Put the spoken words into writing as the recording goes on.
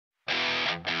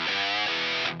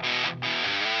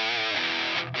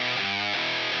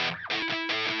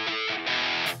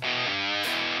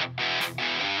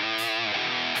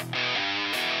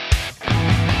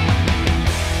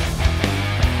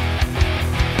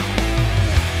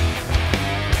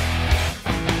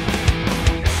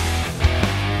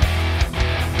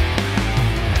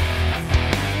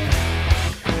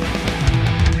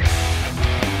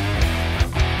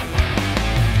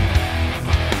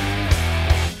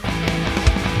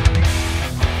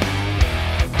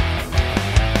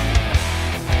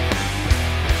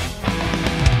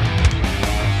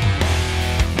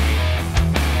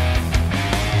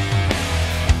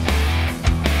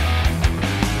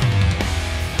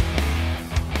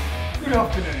Good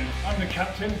afternoon, I'm the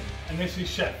captain and this is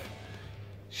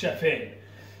Chef In.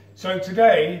 So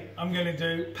today I'm going to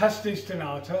do Pasteis de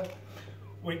nata,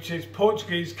 which is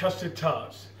Portuguese custard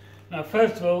tarts. Now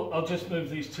first of all, I'll just move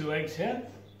these 2 eggs here.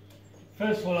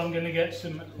 First of all, I'm going to get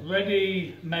some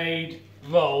ready-made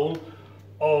roll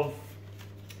of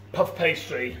puff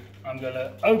pastry. I'm going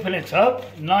to open it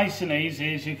up, nice and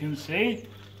easy as you can see.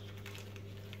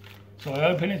 So I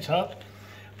open it up.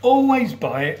 Always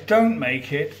buy it, don't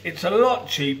make it. It's a lot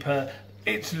cheaper,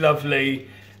 it's lovely,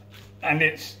 and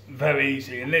it's very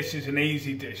easy. And this is an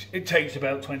easy dish. It takes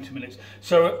about 20 minutes.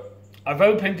 So I've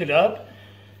opened it up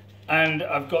and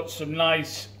I've got some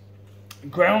nice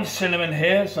ground cinnamon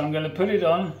here. So I'm going to put it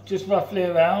on just roughly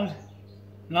around.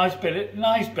 Nice bit.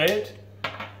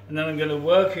 And then I'm going to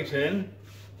work it in.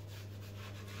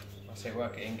 I say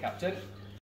work it in, Captain.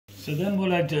 So then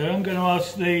what I do, I'm going to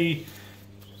ask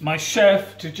my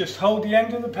chef to just hold the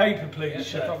end of the paper, please, Yes,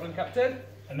 chef. no problem, Captain.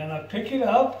 And then I pick it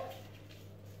up,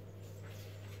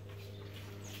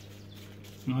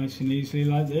 nice and easily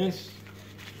like this.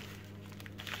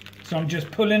 So I'm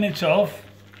just pulling it off.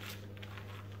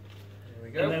 There we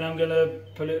go. And then I'm going to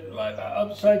put it like that,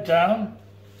 upside down.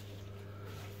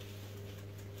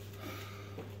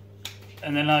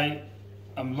 And then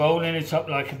I'm rolling it up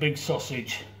like a big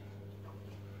sausage.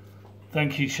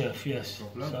 Thank you, chef, yes.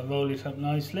 No, so I roll it up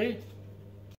nicely.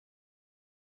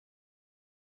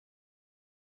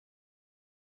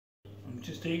 I'm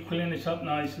just equaling it up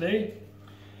nicely.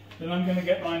 Then I'm going to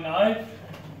get my knife.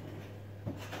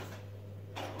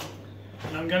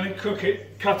 And I'm going to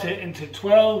cut it into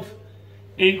 12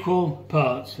 equal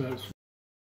parts.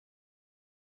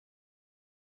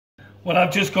 Well,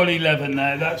 I've just got 11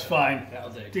 there, that's fine. That'll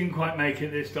do. Didn't quite make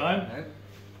it this time. No.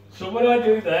 So what I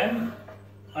do then,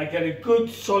 I get a good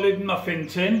solid muffin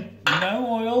tin, no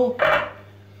oil,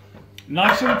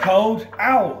 nice and cold.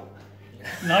 Ow!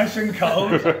 Nice and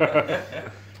cold.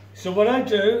 So what I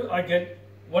do, I get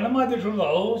one of my little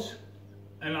rolls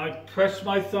and I press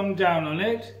my thumb down on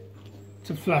it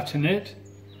to flatten it.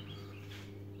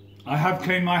 I have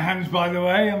cleaned my hands, by the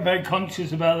way, I'm very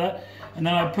conscious about that. And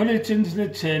then I put it into the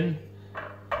tin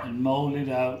and mould it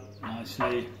out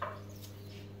nicely.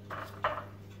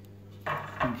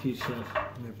 Thank you, chef.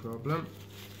 No problem.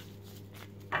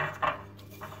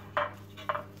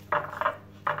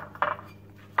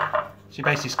 So you're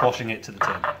basically squashing it to the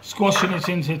tin? Squashing it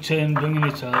into the tin, bringing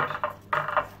it up.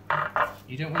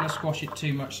 You don't want to squash it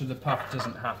too much so the puff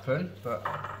doesn't happen, but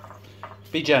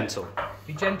Be gentle.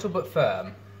 be gentle but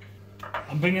firm.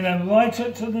 I'm bringing them right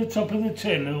up to the top of the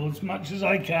tin as much as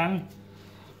I can.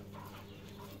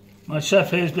 My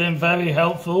chef here has been very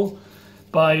helpful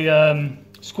by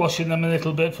squashing them a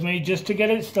little bit for me just to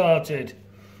get it started.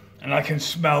 And I can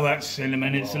smell that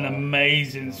cinnamon, it's an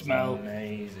amazing smell.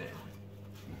 Amazing.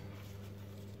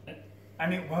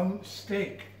 And it won't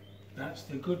stick, that's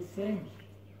the good thing.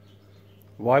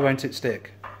 Why won't it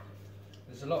stick?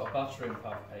 There's a lot of butter in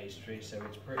puff pastry, so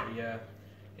it's pretty,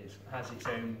 it has its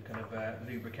own kind of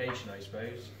lubrication, I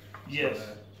suppose. Yes,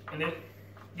 So, and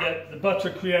the butter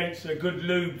creates a good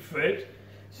lube for it,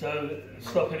 so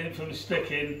stopping it from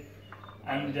sticking.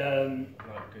 And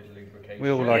like good lubrication. We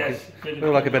all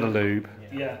like a bit of lube.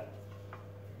 yeah.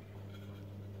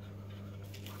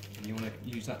 And you want to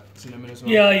use that cinnamon as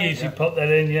well? Yeah, I usually pop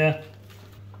that in, yeah.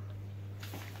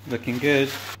 Looking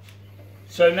good.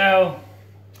 So now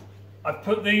I've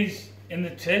put these in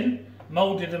the tin,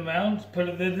 moulded them round, put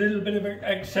a little bit of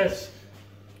excess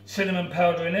cinnamon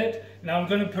powder in it. Now I'm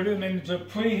going to put them into a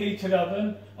preheated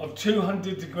oven of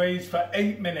 200 degrees for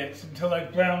 8 minutes until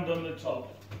they've browned on the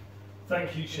top.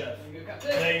 Thank you, chef.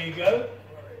 There you go.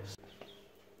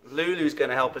 Lulu's going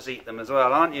to help us eat them as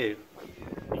well, aren't you?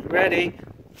 You ready?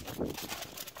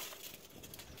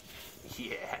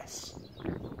 Yes.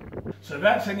 So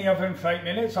that's in the oven for 8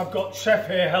 minutes. I've got chef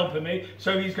here helping me,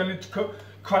 so he's going to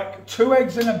crack 2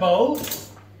 eggs in a bowl.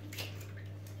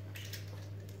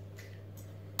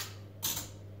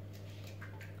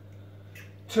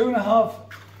 Two and a half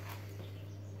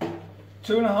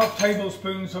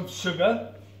tablespoons of sugar.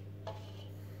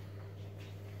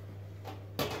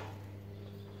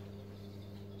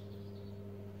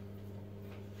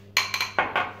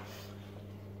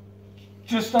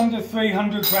 Just under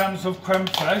 300 grams of creme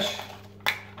fraiche.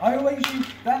 I always use,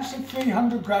 that's a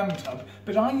 300 gram tub,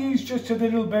 but I use just a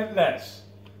little bit less.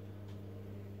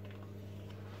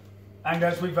 And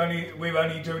as we're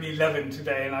only doing 11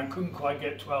 today and I couldn't quite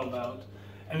get 12 out.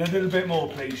 And a little bit more,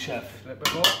 please, chef. A little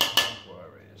bit more? No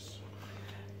worries.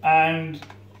 And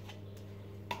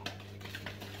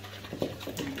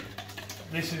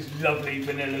this is lovely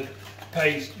vanilla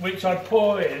paste, which I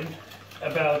pour in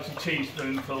about a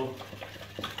teaspoonful.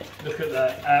 Look at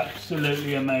that,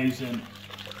 absolutely amazing.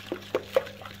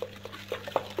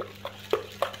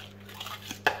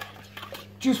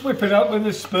 Just whip it up with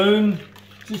a spoon,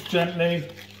 just gently.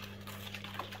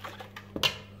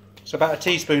 So about a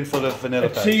teaspoonful of vanilla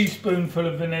paste. A teaspoonful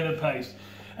of vanilla paste.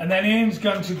 And then Ian's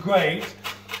going to grate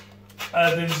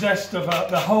the zest of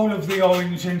the whole of the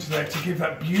orange into there to give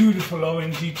that beautiful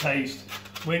orangey taste,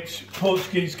 which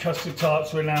Portuguese custard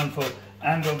tarts are renowned for,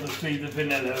 and obviously the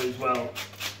vanilla as well.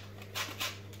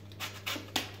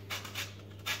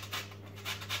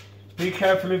 Be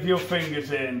careful of your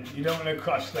fingers, Ian. You don't want to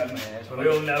crush them. Yeah, we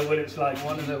all know what it's like.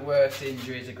 One of the worst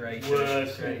injuries of grating.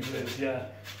 Worst injuries, yeah.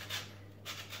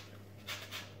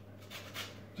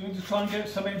 Do you want to try and get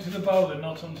some into the bowl and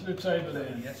not onto the table,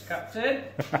 Ian? Yes, Captain.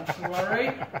 Not to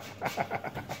worry.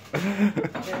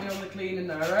 Get me on the clean and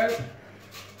narrow.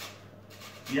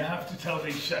 You have to tell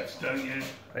these chefs, don't you?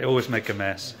 They always make a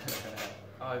mess.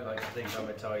 I like to think I'm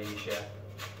a tidy chef.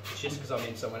 It's just because I'm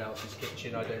in someone else's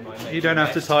kitchen, I don't mind making You don't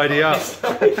have to mess. tidy up.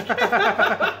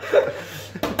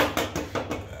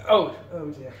 Oh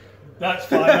dear. That's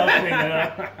fine, I'll clean it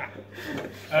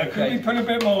up. Could we put a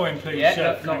bit more in, please, Yeah,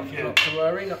 Chef? not to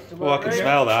worry, not to worry. Oh, I can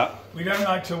smell that. We don't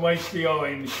like to waste the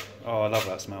orange. Oh, I love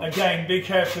that smell. Again, be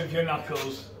careful of your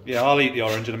knuckles. Yeah, I'll eat the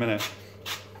orange in a minute.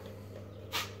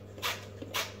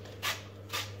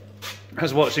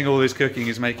 As watching all this cooking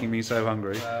is making me so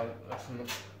hungry. Well, that's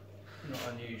not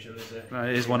unusual, is it?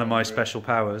 It is one of my special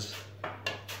powers.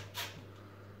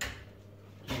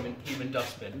 Human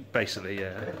dustbin. Basically,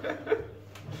 yeah.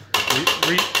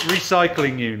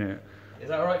 Recycling unit. Is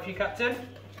that alright for you, Captain?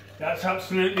 That's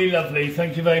absolutely lovely.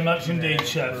 Thank you very much indeed,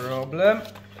 Chef. Problem.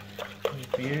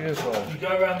 Beautiful. You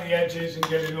go around the edges and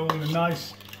get it all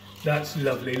nice. That's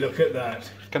lovely. Look at that.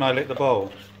 Can I lick the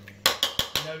bowl?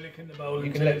 No lick in the bowl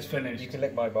until it's finished. You can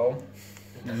lick my bowl.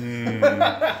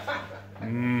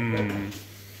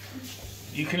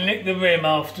 You can lick the rim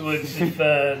afterwards if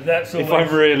that's always, If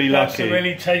I'm really that's lucky. a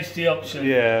really tasty option.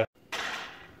 Yeah.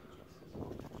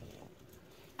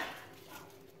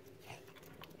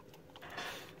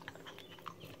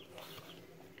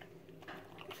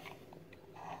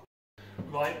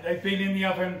 Right, they've been in the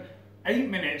oven 8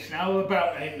 minutes now,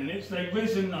 about 8 minutes. They've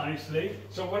risen nicely.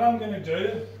 So what I'm going to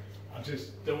do, I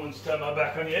just don't want to turn my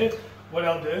back on you. What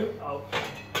I'll do, I'll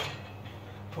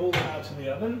pull them out of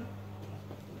the oven.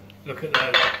 Look at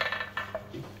that.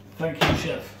 Thank you,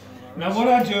 Chef. Now what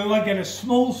I do, I get a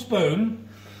small spoon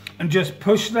and just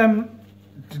push them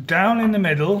down in the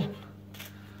middle.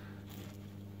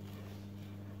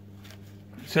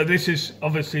 So this is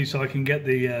obviously so I can get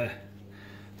the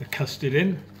custard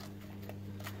in.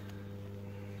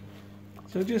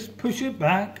 So just push it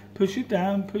back, push it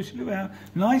down, push it around.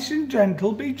 Nice and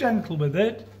gentle, be gentle with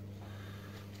it.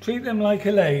 Treat them like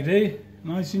a lady,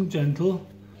 nice and gentle.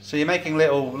 So you're making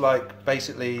little, like,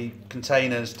 basically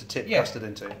containers to tip custard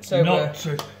into?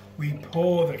 So we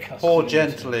pour the custard. Pour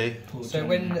gently.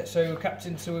 So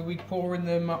Captain, so are we pouring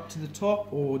them up to the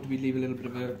top, or do we leave a little bit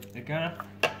of a gap?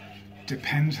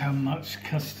 Depends how much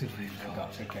custard we've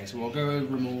got. Okay, so we'll go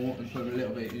over more and put a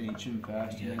little bit in each one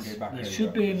first, and then go back over. There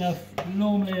should be enough.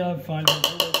 Normally I find it's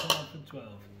always enough for 12.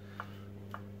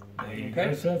 There you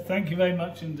go, sir. Thank you very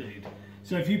much indeed.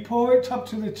 So if you pour it up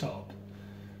to the top,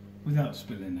 without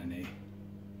spilling any,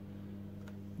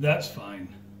 that's fine.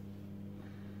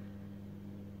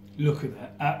 Look at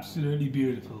that, absolutely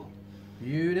beautiful.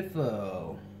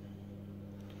 Beautiful.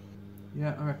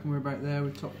 Yeah, I reckon we're about there, we're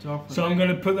topped off. So I'm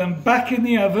going to put them back in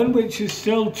the oven, which is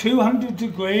still 200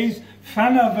 degrees,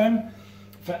 fan oven,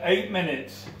 for 8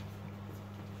 minutes.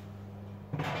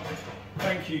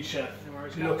 Thank you, Chef. No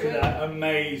worries, Look at that,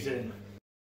 amazing.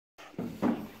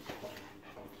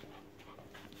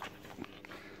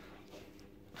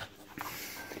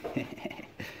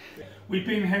 We've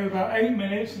been here about 8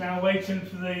 minutes now waiting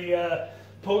for the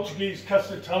Portuguese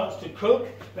custard tarts to cook.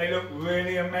 They look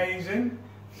really amazing.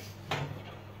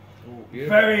 Ooh,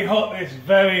 very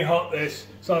hot this.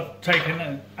 So I've taken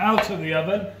it out of the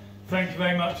oven. Thank you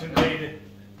very much indeed,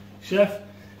 Chef.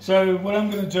 So what I'm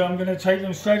going to do, I'm going to take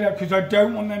them straight out because I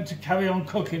don't want them to carry on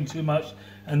cooking too much,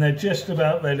 and they're just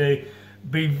about ready.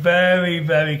 Be very,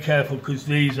 very careful because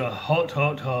these are hot,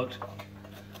 hot, hot.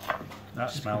 That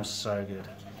smells so good.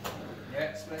 Yeah,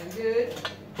 it's smelling good.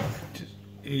 Just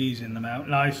easing them out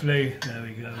nicely. There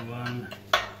we go, one.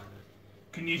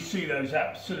 Can you see those?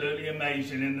 Absolutely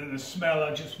amazing. And then the smell,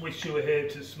 I just wish you were here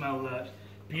to smell that.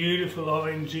 Beautiful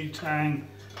orangey tang.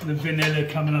 The vanilla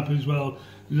coming up as well.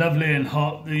 Lovely and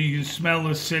hot. You can smell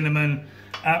the cinnamon.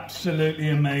 Absolutely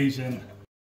amazing.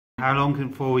 How long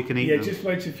before we can eat them? Yeah, just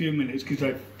wait a few minutes because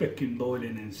they're frickin'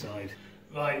 boiling inside.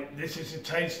 Right, this is a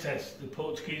taste test, the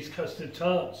Portuguese custard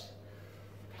tarts.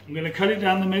 I'm going to cut it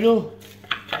down the middle.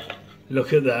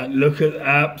 Look at that, look at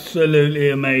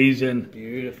absolutely amazing.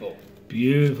 Beautiful.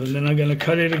 Beautiful, and then I'm going to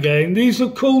cut it again. These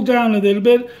have cooled down a little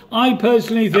bit. I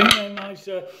personally think they're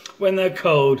nicer when they're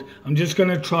cold. I'm just going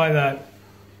to try that.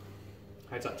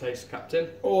 How's that taste, Captain?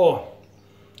 Oh,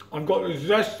 I've got the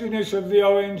zestiness of the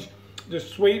orange, the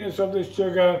sweetness of the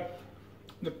sugar,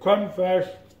 the creme fraiche,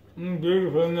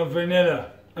 beautiful, and the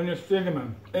vanilla and the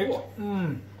cinnamon. It's,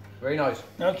 Very nice.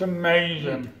 that's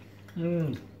amazing.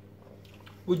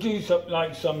 Would you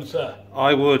like some, sir?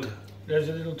 I would. There's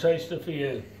a little taster for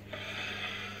you.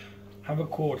 Have a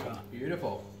quarter.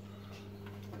 Beautiful.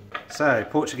 So,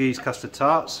 Portuguese custard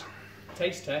tarts,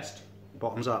 Taste test.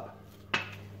 bottoms up.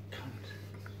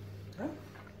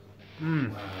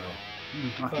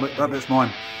 That bit's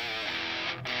mine.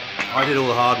 I did all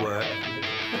the hard work.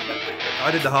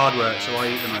 I did the hard work, so I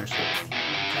eat the most.